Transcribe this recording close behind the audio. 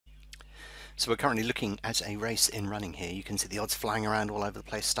So we're currently looking at a race in running here. You can see the odds flying around all over the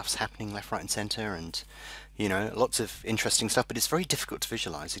place, stuff's happening left, right and centre, and you know, lots of interesting stuff, but it's very difficult to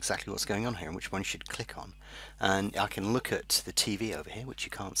visualize exactly what's going on here and which one you should click on. And I can look at the TV over here, which you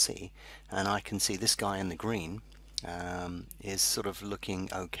can't see, and I can see this guy in the green is sort of looking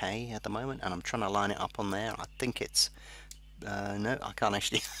okay at the moment, and I'm trying to line it up on there. I think it's no, I can't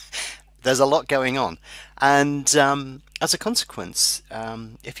actually. There's a lot going on, and as a consequence,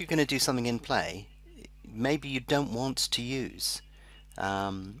 if you're going to do something in play, maybe you don't want to use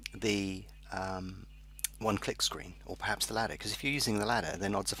the one-click screen, or perhaps the ladder, because if you're using the ladder,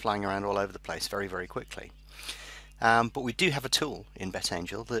 then odds are flying around all over the place very, very quickly. But we do have a tool in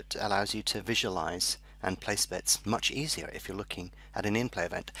BetAngel that allows you to visualize and place bets much easier if you're looking at an in-play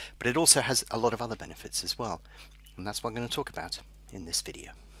event, but it also has a lot of other benefits as well, and that's what I'm going to talk about in this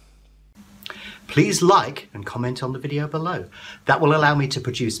video. Please like and comment on the video below. That will allow me to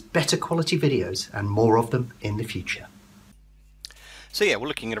produce better quality videos and more of them in the future. So yeah, we're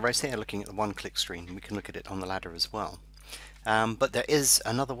looking at a race here, looking at the one-click screen. We can look at it on the ladder as well. But there is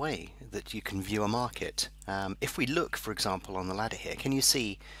another way that you can view a market. If we look, for example, on the ladder here, can you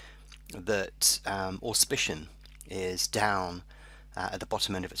see that Auspician is down at the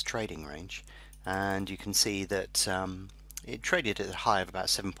bottom end of its trading range? And you can see that it traded at a high of about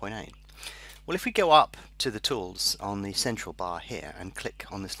 7.8. Well, if we go up to the tools on the central bar here and click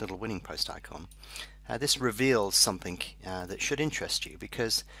on this little winning post icon, this reveals something that should interest you,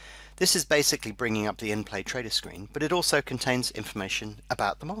 because this is basically bringing up the Inplay trader screen, but it also contains information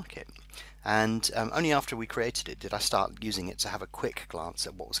about the market. And only after we created it did I start using it to have a quick glance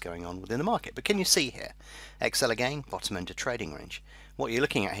at what was going on within the market. But can you see here, XL again, bottom end of trading range. What you're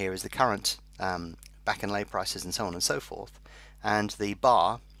looking at here is the current back and lay prices and so on and so forth, and the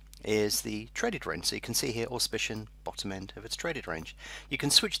bar is the traded range. So you can see here Auspician, bottom end of its traded range. You can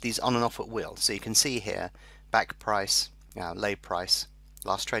switch these on and off at will. So you can see here back price, lay price,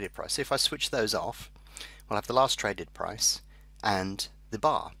 last traded price. So if I switch those off, we'll have the last traded price and the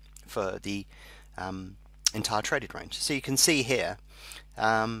bar for the entire traded range. So you can see here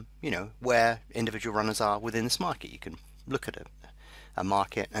you know, where individual runners are within this market. You can look at a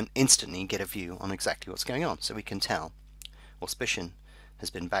market and instantly get a view on exactly what's going on. So we can tell Auspician has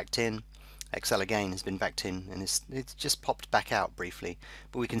been backed in, XL again has been backed in, and it's just popped back out briefly,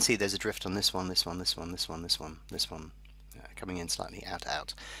 but we can see there's a drift on this one, this one, this one, this one, this one, this one, coming in slightly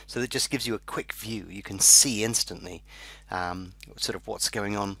out. So that just gives you a quick view. You can see instantly sort of what's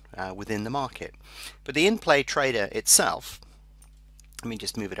going on within the market. But the in-play trader itself, let me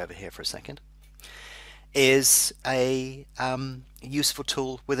just move it over here for a second, is a useful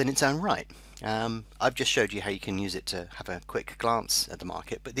tool within its own right. I've just showed you how you can use it to have a quick glance at the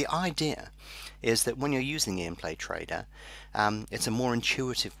market, but the idea is that when you're using the in-play trader, it's a more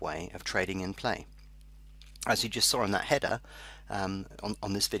intuitive way of trading in play. As you just saw in that header on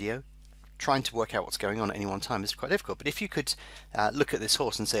this video, trying to work out what's going on at any one time is quite difficult. But if you could look at this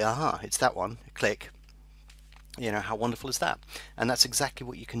horse and say, aha, it's that one, click, you know, how wonderful is that? And that's exactly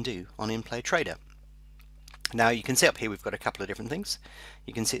what you can do on in-play trader. Now you can see up here we've got a couple of different things.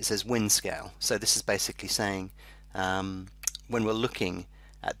 You can see it says win scale. So this is basically saying when we're looking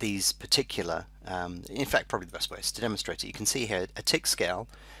at these particular, in fact probably the best way is to demonstrate it. You can see here a tick scale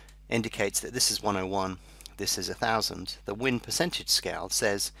indicates that this is 101, this is 1000. The win percentage scale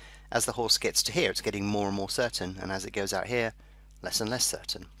says as the horse gets to here it's getting more and more certain, and as it goes out here less and less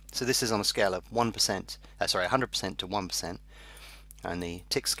certain. So this is on a scale of 1%, 100% to 1%. And the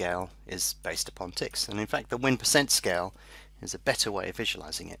tick scale is based upon ticks. And in fact the win percent scale is a better way of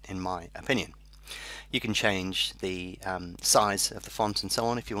visualizing it, in my opinion. You can change the size of the font and so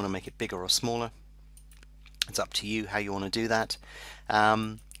on if you want to make it bigger or smaller. It's up to you how you want to do that.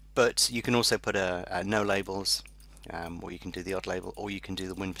 But you can also put a no labels, or you can do the odd label, or you can do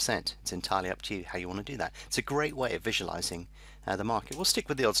the win percent. It's entirely up to you how you want to do that. It's a great way of visualizing the market. We'll stick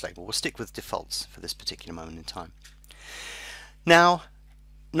with the odds label. We'll stick with defaults for this particular moment in time. Now,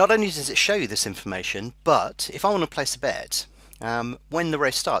 not only does it show you this information, but if I want to place a bet, when the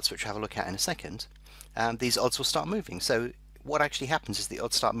race starts, which we'll have a look at in a second, these odds will start moving. So what actually happens is the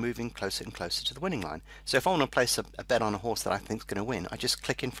odds start moving closer and closer to the winning line. So if I want to place a bet on a horse that I think is going to win, I just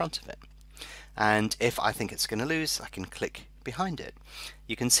click in front of it. And if I think it's going to lose, I can click behind it.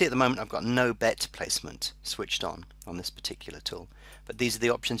 You can see at the moment I've got no bet placement switched on this particular tool. But these are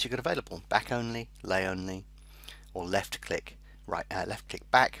the options you've got available: back only, lay only, or left click. Left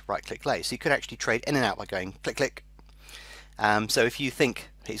click back, right click lay. So you could actually trade in and out by going click click. So if you think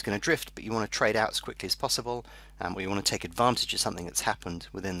he's going to drift but you want to trade out as quickly as possible, or you want to take advantage of something that's happened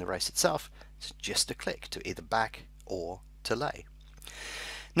within the race itself, it's just a click to either back or to lay.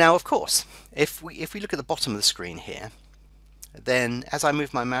 Now, of course, if we look at the bottom of the screen here, then as I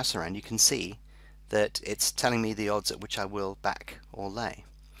move my mouse around, you can see that it's telling me the odds at which I will back or lay.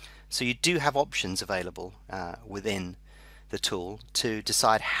 So you do have options available within the tool to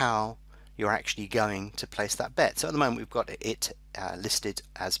decide how you're actually going to place that bet. So at the moment we've got it listed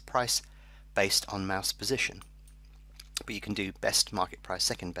as price based on mouse position, but you can do best market price,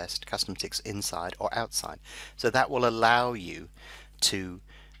 second best, custom ticks inside or outside. So that will allow you to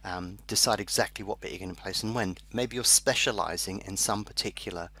decide exactly what bet you're going to place and when. Maybe you're specializing in some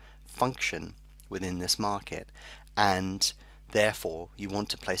particular function within this market, and therefore you want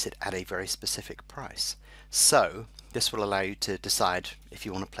to place it at a very specific price. So this will allow you to decide if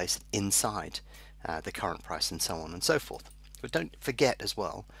you want to place it inside the current price and so on and so forth. But don't forget as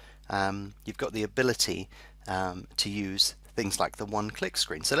well, you've got the ability to use things like the one-click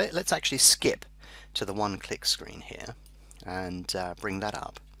screen. So let's actually skip to the one-click screen here and bring that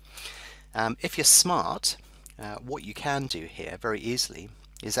up. If you're smart, what you can do here very easily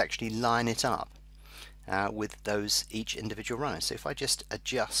is actually line it up with those each individual runner. So if I just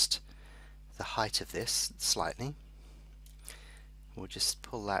adjust the height of this slightly, we'll just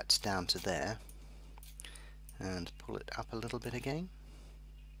pull that down to there and pull it up a little bit again.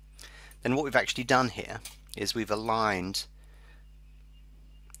 Then what we've actually done here is we've aligned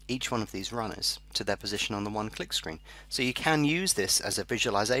each one of these runners to their position on the one-click screen. So you can use this as a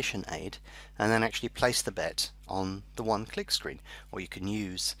visualization aid and then actually place the bet on the one-click screen, or you can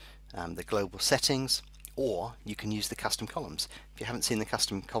use the global settings, or you can use the custom columns. If you haven't seen the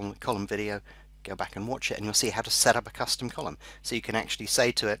custom column video, go back and watch it and you'll see how to set up a custom column. So you can actually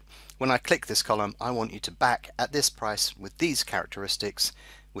say to it, when I click this column, I want you to back at this price with these characteristics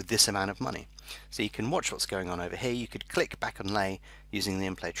with this amount of money. So you can watch what's going on over here. You could click back and lay using the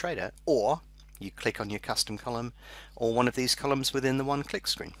Inplay Trader, or you click on your custom column or one of these columns within the one-click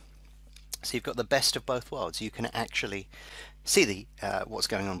screen. So you've got the best of both worlds. You can actually see what's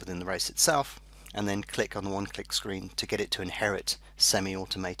going on within the race itself, and then click on the one-click screen to get it to inherit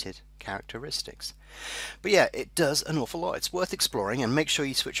semi-automated characteristics. But yeah, it does an awful lot. It's worth exploring, and make sure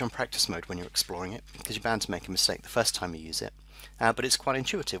you switch on practice mode when you're exploring it, because you're bound to make a mistake the first time you use it. But it's quite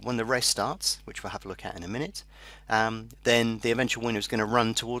intuitive. When the race starts, which we'll have a look at in a minute, then the eventual winner is going to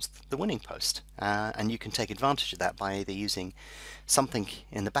run towards the winning post, and you can take advantage of that by either using something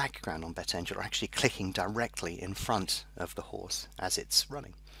in the background on BetAngel or actually clicking directly in front of the horse as it's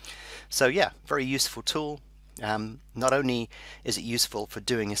running. So yeah, very useful tool. Not only is it useful for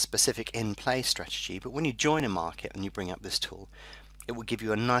doing a specific in-play strategy, but when you join a market and you bring up this tool, it will give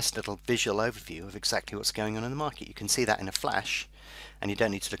you a nice little visual overview of exactly what's going on in the market. You can see that in a flash, and you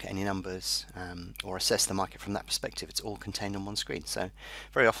don't need to look at any numbers or assess the market from that perspective. It's all contained on one screen. So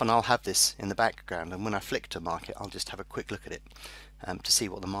very often I'll have this in the background, and when I flick to market, I'll just have a quick look at it to see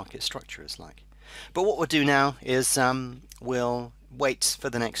what the market structure is like. But what we'll do now is we'll wait for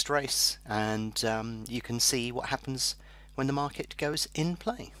the next race, and you can see what happens when the market goes in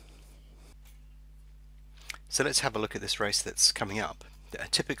play. So let's have a look at this race that's coming up.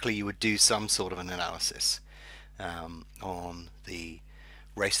 Typically you would do some sort of an analysis on the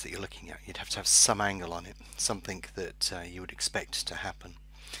race that you're looking at. You'd have to have some angle on it, something that you would expect to happen,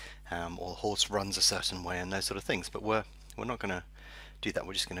 or the horse runs a certain way and those sort of things. But we're not going to do that.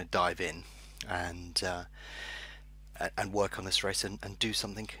 We're just going to dive in and work on this race and do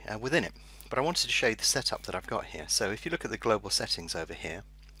something within it. But I wanted to show you the setup that I've got here. So if you look at the global settings over here,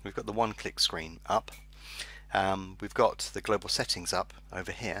 we've got the one-click screen up. We've got the global settings up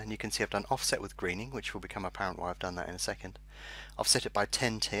over here, and you can see I've done offset with greening, which will become apparent why I've done that in a second. Offset it by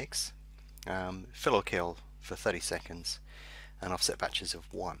 10 ticks, fill or kill for 30 seconds, and offset batches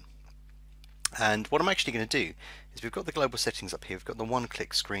of 1. And what I'm actually going to do is we've got the global settings up here, we've got the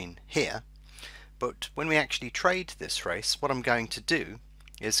one-click screen here, but when we actually trade this race, what I'm going to do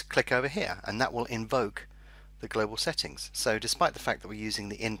is click over here, and that will invoke the global settings. So despite the fact that we're using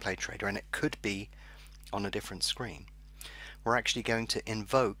the Inplay Trader, and it could be on a different screen, we're actually going to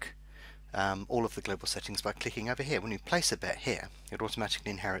invoke all of the global settings by clicking over here. When you place a bet here, it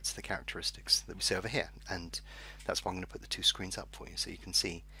automatically inherits the characteristics that we see over here, and that's why I'm going to put the two screens up for you so you can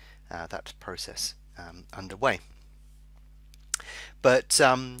see that process underway. But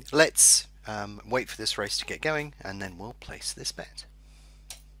let's wait for this race to get going, and then we'll place this bet.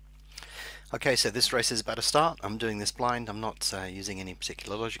 Okay, so this race is about to start. I'm doing this blind. I'm not using any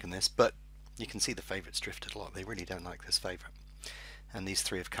particular logic in this, but you can see the favourites drifted a lot. They really don't like this favourite, and these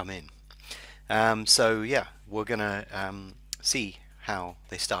three have come in. So yeah, we're gonna see how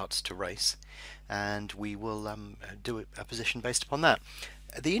they start to race, and we will do a position based upon that.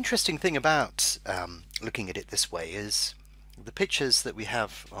 The interesting thing about looking at it this way is the pictures that we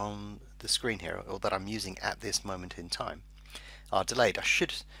have on the screen here, or that I'm using at this moment in time, are delayed. I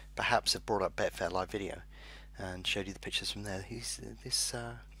should perhaps have brought up Betfair live video and showed you the pictures from there. This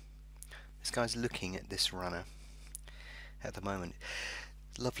guy's looking at this runner at the moment.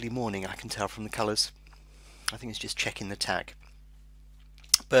 Lovely morning, I can tell from the colours. I think it's just checking the tag.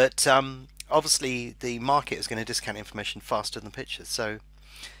 But obviously the market is going to discount information faster than pictures, so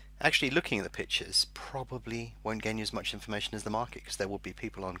actually looking at the pictures probably won't gain you as much information as the market, because there will be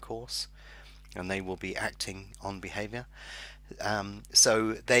people on course and they will be acting on behaviour.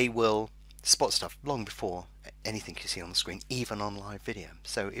 So they will spot stuff long before anything you see on the screen, even on live video.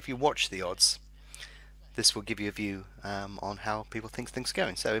 So if you watch the odds, this will give you a view on how people think things are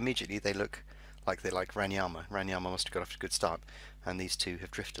going. So immediately they look like they like Ranyama. Ranyama must have got off to a good start, and these two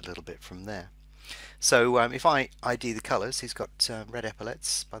have drifted a little bit from there. So if I ID the colours, he's got red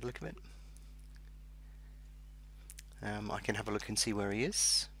epaulets by the look of it. I can have a look and see where he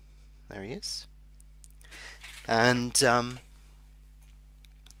is. There he is. And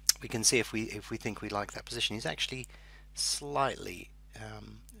we can see if we think we like that position. He's actually slightly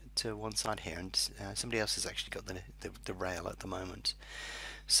to one side here, and somebody else has actually got the rail at the moment.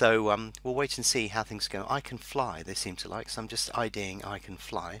 So we'll wait and see how things go. I can fly, they seem to like, so I'm just IDing I can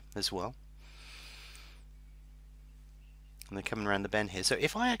fly as well. And they're coming around the bend here. So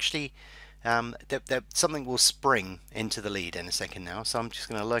if I actually something will spring into the lead in a second now, so I'm just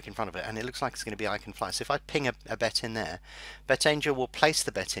going to lurk in front of it, and it looks like it's going to be I can fly. So if I ping a bet in there, BetAngel will place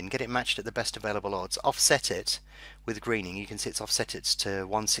the bet in, get it matched at the best available odds, offset it with greening. You can see it's offset it to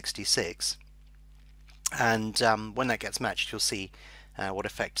 166, and when that gets matched, you'll see what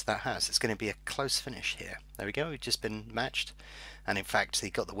effect that has. It's going to be a close finish here. There we go, we've just been matched, and in fact he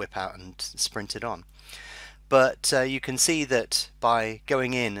got the whip out and sprinted on. But you can see that by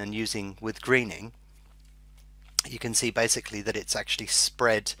going in and using with greening, you can see basically that it's actually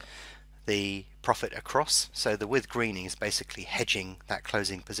spread the profit across. So the with greening is basically hedging that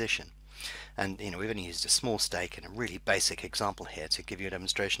closing position. And we've only used a small stake and a really basic example here to give you a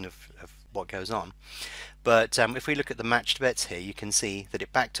demonstration of what goes on. But if we look at the matched bets here, you can see that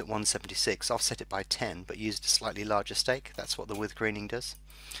it backed at 176, offset it by 10, but used a slightly larger stake. That's what the with greening does.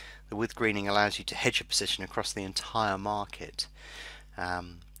 The with greening allows you to hedge a position across the entire market,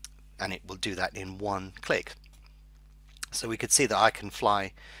 and it will do that in one click. So we could see that I Can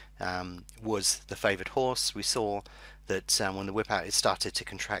Fly was the favoured horse. We saw that when the whip out, it started to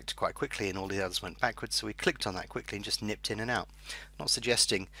contract quite quickly and all the others went backwards, so we clicked on that quickly and just nipped in and out. Not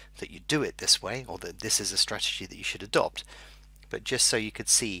suggesting that you do it this way or that this is a strategy that you should adopt, but just so you could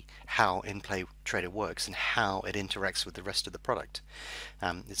see how Inplay Trader works and how it interacts with the rest of the product.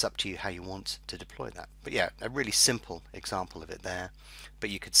 It's up to you how you want to deploy that. But yeah, a really simple example of it there, but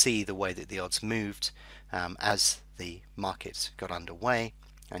you could see the way that the odds moved as the market got underway,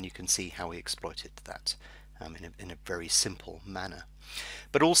 and you can see how we exploited that in a very simple manner.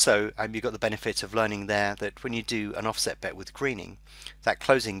 But also you got the benefit of learning there that when you do an offset bet with greening, that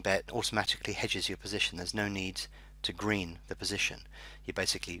closing bet automatically hedges your position. There's no need to green the position. You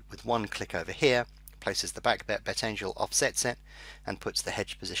basically, with one click over here, places the back bet, BetAngel offsets it and puts the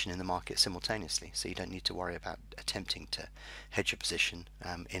hedge position in the market simultaneously, so you don't need to worry about attempting to hedge a position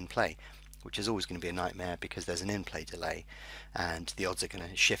in play, which is always going to be a nightmare because there's an in-play delay and the odds are going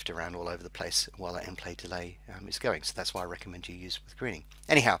to shift around all over the place while that in-play delay is going. So that's why I recommend you use with greening.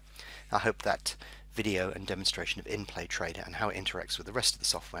 Anyhow, I hope that video and demonstration of Inplay Trader and how it interacts with the rest of the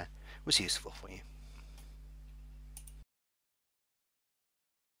software was useful for you.